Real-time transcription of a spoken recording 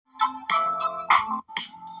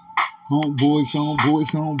Homeboys,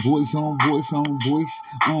 homeboys, homeboys, homeboys, homeboys.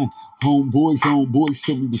 Homeboys, homeboys,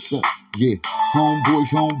 tell me what's up. Yeah, homeboys,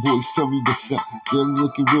 homeboys, tell me what's up. Girl,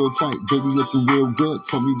 looking real tight, baby, looking real good.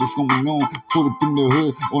 Tell me what's going on. Put up in the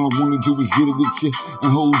hood. All I wanna do is get it with you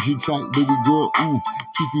and hold you tight, baby girl.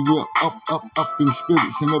 Keep you real up in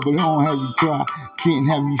spirits and never don't have you cry. Can't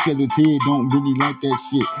have you shed a tear. Don't really like that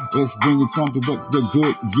shit. Let's bring it from the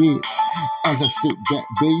good years. As I sit back,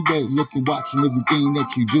 baby, looking, watching everything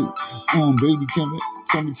that you do. Baby, tell me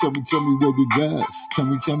what it does. Tell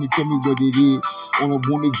me what it is. All I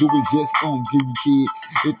wanna do is just give you kids.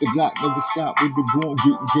 Hit the block, never stop with the broom,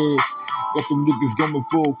 getting gas. Got them niggas going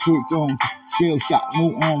full quick shell shot,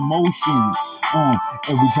 move on motions.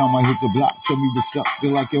 Every time I hit the block, tell me what's up.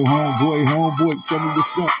 They're like, yo, homeboy, tell me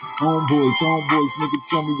what's up. Homeboys, nigga,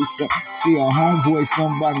 tell me what's up. See, a homeboy,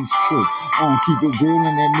 somebody's trick. Keep it real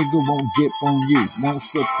and that nigga won't dip on you, won't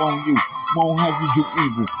slip on you, won't have you do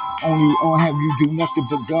evil. Only have you do nothing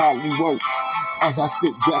but godly works. As I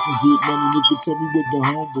sit back and get money, nigga, tell me where the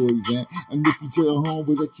homeboys at. And if you tell a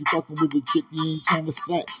homeboy that you fucking with a chick, you ain't trying to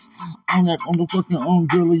sex. On the fucking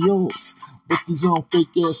girl of yours. But these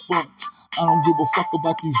fake ass punks. I don't give a fuck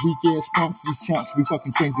about these weak ass punks. These chumps be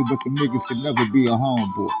fucking changing, but the niggas can never be a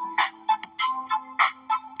homeboy.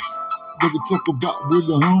 Nigga, talk about where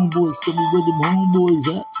the homeboys. Tell me where them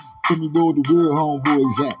homeboys at. Tell me where the real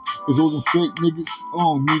homeboys at. Cause all them fake niggas,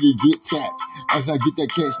 need to get tapped. As I get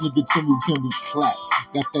that cash, nigga, tell me can we clap.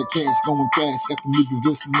 Got that cash going fast, got the niggas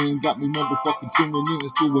listening, got me motherfucking tuning in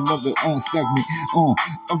to another segment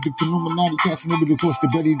of the Illuminati, casting over the course, the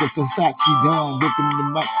Betty, the Versace down, looking in the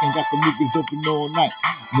mic, and got the niggas open all night.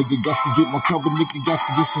 Nigga got to get my cover, nigga got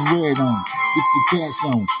to get some red on, get the cash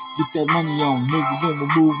on, get that money on, nigga, then we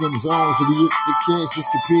move in the zone, so we hit the cash, just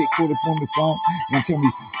disappear, caught up on the phone. Now tell me,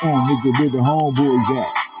 nigga, where the homeboys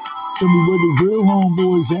at? Tell me where the real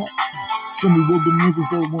homeboys at. Tell me where the niggas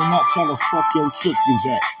that will not try to fuck your chick is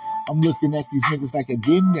at. I'm looking at these niggas like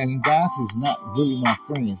again, and guys is not really my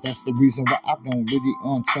friends. That's the reason why I don't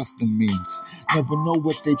really trust them means. Never know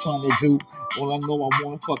what they trying to do. All I know, I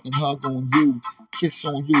want to fucking hug on you, kiss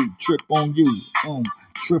on you, trip on you,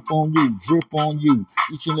 trip on you, drip on you,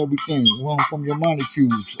 each and everything. From your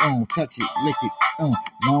molecules, touch it, lick it, I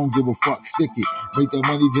don't give a fuck, stick it. Make that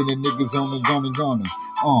money, then the niggas on the gonna.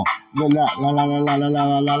 La la la la la la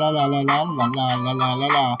la la la la la la la la la la la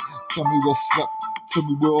la. Tell me what's up. Tell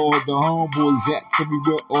me where all the homeboys at. Tell me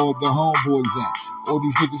where all the homeboys at. All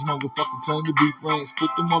these niggas motherfucking claim to be friends.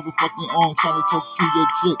 Put the motherfucking on, trying to talk to your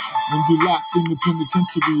chick. When you locked in the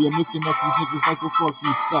penitentiary, I'm looking at these niggas like a fuck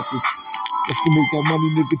you suckers. Let's go make that money,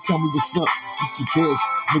 nigga. Tell me what's up. Get your cash,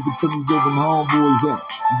 nigga. Tell me where them homeboys at.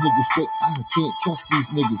 These niggas fake. I can't trust these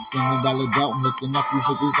niggas. Standing dollar doubt, I'm looking at these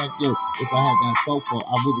niggas like, yo, if I had that fofo,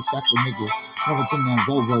 I would've shot the nigga. Caught up in that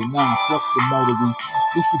Volvo. Nah, fuck the motoring.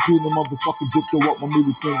 Disappear the motherfucker, dip the up my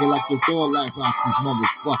middle finger like your third life off these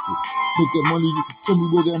motherfuckers. Make that money, tell me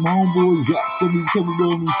where them homeboys at. Tell me where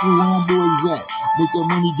them true homeboys at. Make that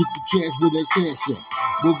money, get the cash where that cash at.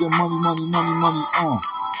 Where that money,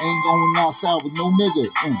 Ain't going outside with no nigga.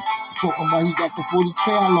 Talking about he got the 40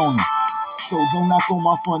 cal on him. So don't knock on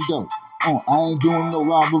my front door. I ain't doing no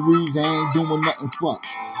robberies. I ain't doing nothing fucked.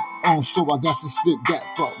 So I got to sit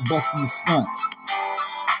back, fuck, busting the stunts.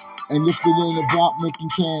 And if it ain't about making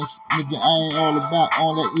cash, nigga, I ain't all about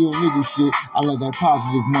all that ill nigga shit. I like that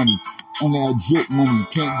positive money. On that jet money.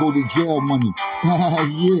 Can't go to jail money.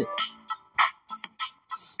 Yeah.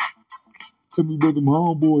 Tell me where them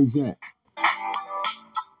homeboys at.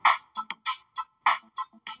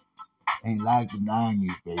 Ain't like the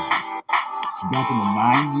 90s, baby. So back in the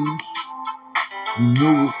 90s, you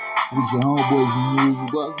knew with your homeboys, you knew who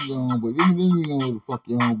was your homeboys. Then you know who the fuck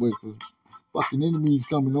your homeboys, because fucking enemies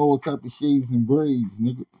come in all type of shades and braids,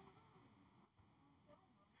 nigga.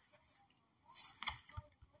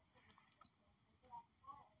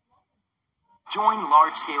 Join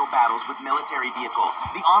large-scale battles with military vehicles.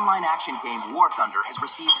 The online action game War Thunder has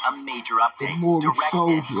received a major update. Direct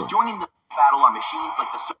hits. Joining the battle on machines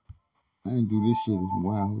like the... I ain't do this shit in a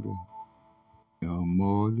while though.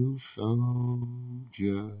 Immortal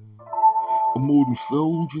soldier. Immortal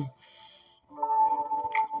soldier.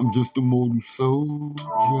 I'm just a mortal soldier.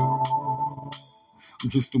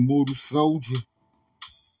 I'm just a mortal soldier.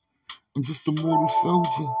 I'm just a mortal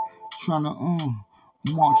soldier. Trying to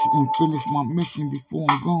march and finish my mission before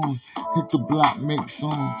I'm gone. Hit the block, make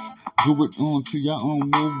songs. Do it to your own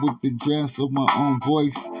move with the jazz of my own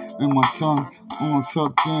voice and my tongue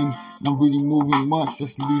tucked in. Not really moving much.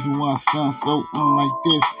 That's the reason why I sound so like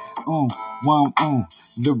this. While I'm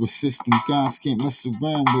liver system, guys can't mess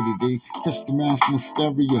around with it. They catch the mass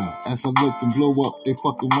hysteria as I look and blow up they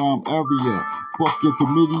fucking rhyme area. Fuck your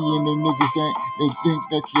committee and the niggas that they think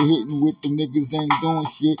that you're hitting with. The niggas ain't doing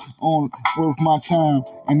shit on worth my time,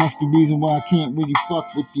 and that's the reason why I can't really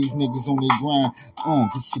fuck with these niggas on their grind.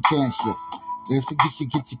 Get your cash up. Let's get your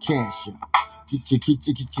cash up. Get your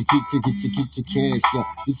cash up.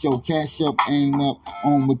 Get your cash up, aim up,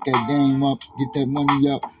 on with that game up, get that money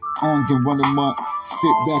up, on and run them up.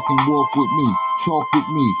 Sit back and walk with me, talk with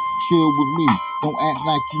me, chill with me. Don't act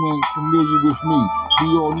like you ain't familiar with me.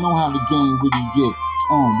 We all know how the game really get.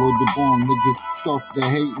 Word the bone, nigga. Start the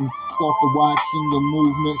hating, start the watching your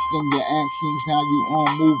movements and your actions, how you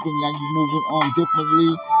moving, how you moving on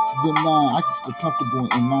differently. So then I just feel comfortable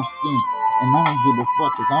in my skin. And I don't give a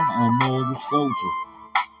fuck, cause I'm an immortal soldier.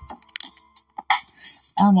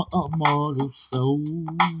 I'm an immortal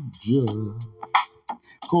soldier.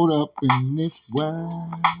 Caught up in this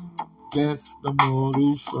world, just a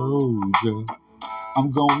mortal soldier. I'm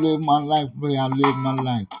gonna live my life the way I live my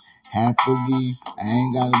life. Happily, I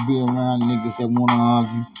ain't gotta be around niggas that wanna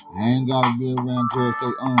argue. I ain't gotta be around girls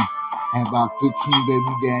that have about 15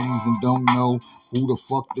 baby daddies and don't know who the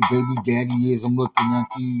fuck the baby daddy is. I'm looking at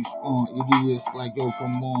these idiots like, yo,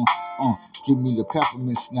 come on, give me the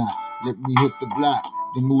peppermint snot. Let me hit the block.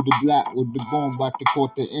 Then move the block with the bomb about the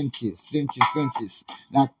quarter inches, benches.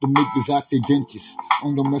 Knock the niggas out their dentures.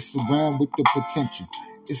 Don't mess around with the potential.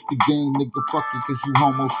 It's the game, nigga, fuck it, cause you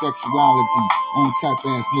homosexuality. Type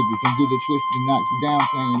ass niggas, don't get it twisted, knock you down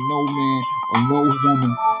playing no man or no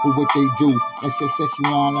woman for what they do. That's your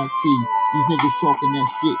sexuality. These niggas talking that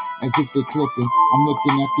shit as if they clipping. I'm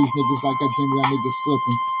looking at these niggas like I damn y'all niggas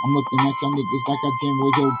slipping. I'm looking at y'all niggas like I damn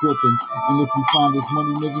yo gripping. And if you find this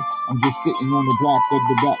money, nigga, I'm just sitting on the back of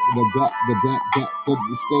the back of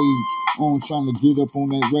the stage. Trying to get up on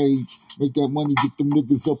that rage. Make that money, get them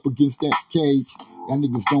niggas up against that cage. Y'all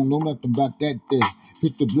niggas don't know nothing about that there.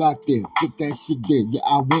 Hit the block there, put that shit there. Yeah,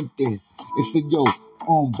 I went there. It said, yo,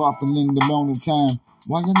 bopping in the morning time.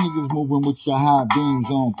 Why y'all niggas moving with your high beams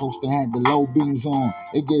on? Supposed to have the low beams on.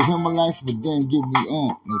 They gave him a license, but didn't give me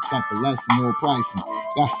no type of license, no pricing.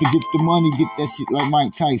 Got to get the money, get that shit like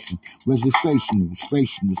Mike Tyson. Registrationals,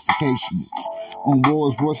 vacationals. On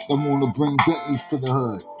Rolls Royce, I wanna bring Bentleys to the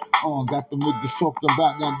hood. Got the niggas talking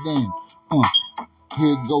about goddamn.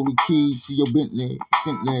 Here go the keys to your Bentley.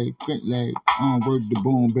 Word the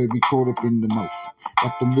boom, baby, caught up in the motion.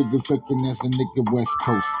 Got them niggas looking as a nigga West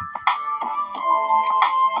Coastin'.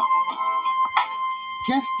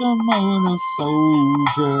 Just a mortal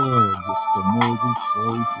soldier, just a mortal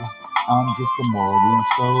soldier. I'm just a mortal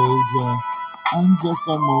soldier. I'm just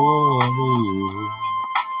a mortal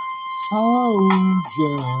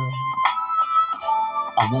soldier.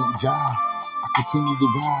 I won't die, I continue to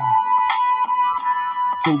ride.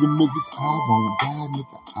 So the niggas, I won't die,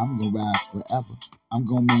 nigga. I'm gonna rise forever. I'm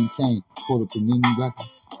gonna maintain, caught up in any weapon.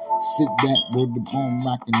 Sit back, with the bone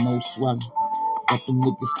rockin', no swelling. Got them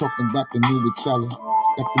niggas talking about the new Richella.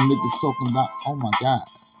 Got them niggas talking about, oh my God,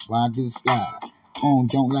 why this guy?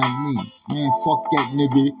 Don't like me. Man, fuck that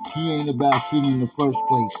nigga. He ain't about shit in the first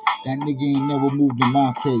place. That nigga ain't never moved in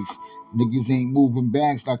my case. Niggas ain't moving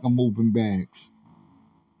bags like I'm moving bags.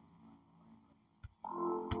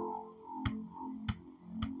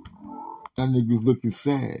 That nigga's looking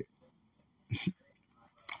sad.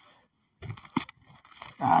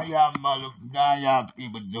 How y'all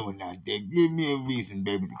people doing out there? Give me a reason,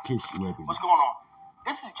 baby, to kiss you every day. What's going on?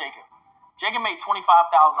 This is Jacob. Jacob made $25,000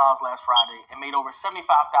 last Friday and made over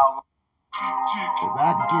 $75,000. If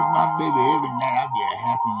I could kiss my baby every night, I'd be a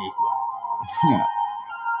happy nigga. Yeah.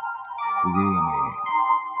 For real, man.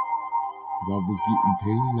 If I was getting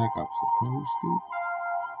paid like I'm supposed to,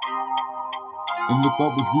 and if I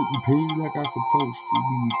was getting paid like I'm supposed to,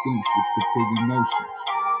 many things with the pretty notions.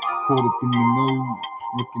 Caught up in the nose,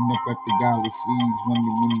 looking up at the galaxies,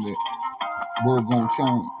 wondering when the world gon'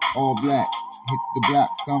 turn all black. Hit the block,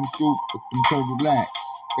 come through with them total lacks.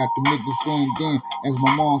 Got the niggas saying damn as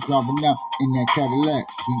my mom's driving out in that Cadillac.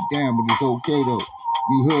 Beat down, but it's okay though.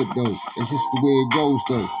 We hood though, that's just the way it goes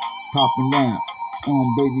though. Popping down,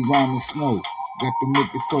 baby rhyming snow. Got the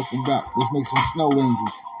niggas talking about let's make some snow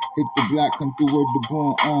angels. Hit the block, come through with the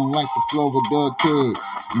boom on like the Florida kid.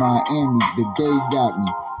 Miami, the day got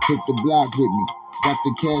me. Hit the block with me, got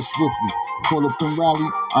the cash with me. Caught up in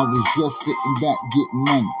Raleigh, I was just sitting back getting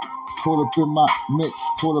money. Caught up in my mix,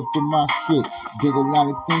 caught up in my shit. Did a lot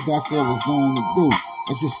of things I said I was going to do.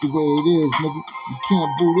 That's just the way it is, nigga. You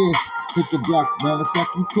can't do this. Hit the block, matter of fact,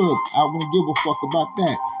 you could. I wouldn't give a fuck about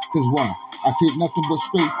that. Cause why? I hit nothing but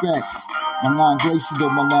straight facts. My non-glacial or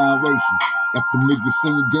my non-racial. Got the niggas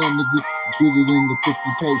saying, damn, nigga, get it in the 50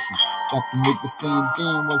 paces. Got the niggas saying,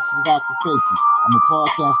 damn, what's his occupation? I'm a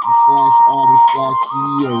podcaster slash artist slash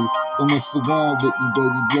CEO. Don't mess around with me,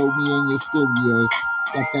 baby, blow me in your stereo.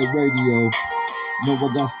 Got that radio. No, I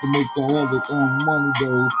got to make that other money,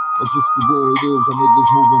 though. That's just the way it is. A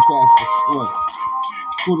niggas moving fast but slow.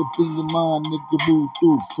 Caught up in your mind, nigga, move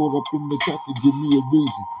through. Caught up in the traffic, give me a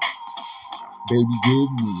reason. Baby,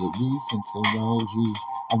 give me a reason to hold you.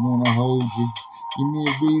 I wanna hold you. Give me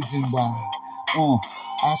a reason why.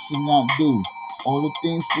 I should not do all the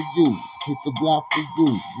things for you. Hit the block for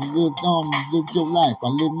you. You live on, you live your life. I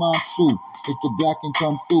live mine too. Hit the block and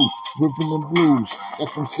come through. Ripping the blues.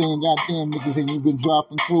 That's what I'm saying. Goddamn, niggas ain't even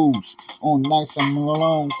dropping clues. On nights I'm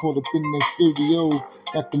alone, caught up in the studio.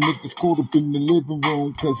 Got the niggas caught up in the living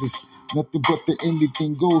room. Cause it's nothing but the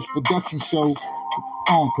Anything Goes production show.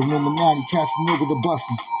 Illuminati casting over the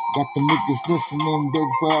bustin'. Got the niggas listening,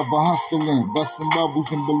 baby, forever hustling. Bustin'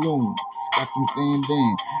 bubbles and balloons. Got them saying,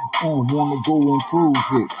 damn, wanna go on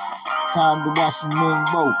cruises. Time to watching men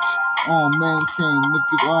boats. Maintain,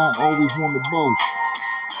 niggas, I always wanna boast.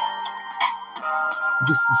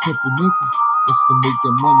 Just a simple nigga. Just to make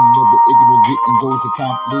that money, never ignorant getting goals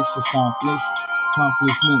accomplished.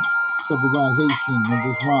 Accomplishments. Civilization of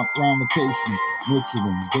this rhymitation.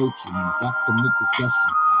 Nurturing. Got the niggas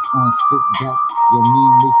guessing. Sit back, your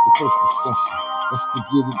name is the first discussion. Let's to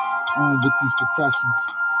get it on with these percussions.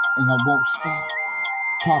 And I won't stop.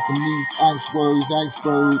 Popping these icebergs,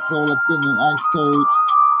 all up in them ice turds.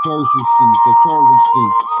 Currencies, the currency.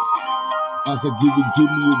 As I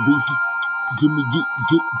give me a reason. Give me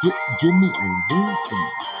a reason.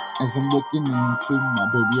 As I'm looking into my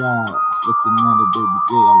baby eyes, looking at a baby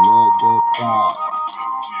girl, I love that vibe.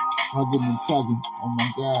 Hugging and tugging, oh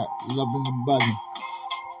my God, loving and bugging.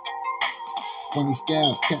 Funny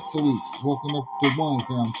style, casually walking up the ones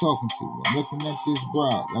that I'm talking to. I'm looking at this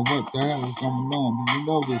broad, like what the hell is going on? Do you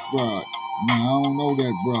know this broad? Nah, I don't know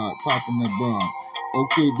that broad, popping that broad.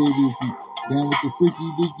 Okay, baby, if you down with the freaky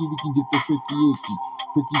dicky, we can get the freaky icky.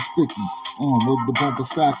 Freaky spicky, with the bumper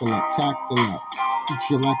spackle up, tackle up. Eat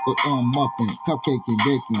you like a muffin, cupcake and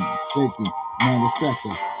bacon, shaking. Matter of fact,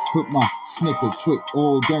 put my snicker twit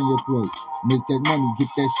all down your throat. Make that money, get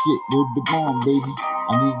that shit, with the bomb, baby.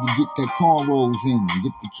 I need to get that cornrows in,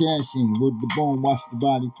 get the cash in, with the bone, watch the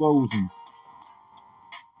body frozen.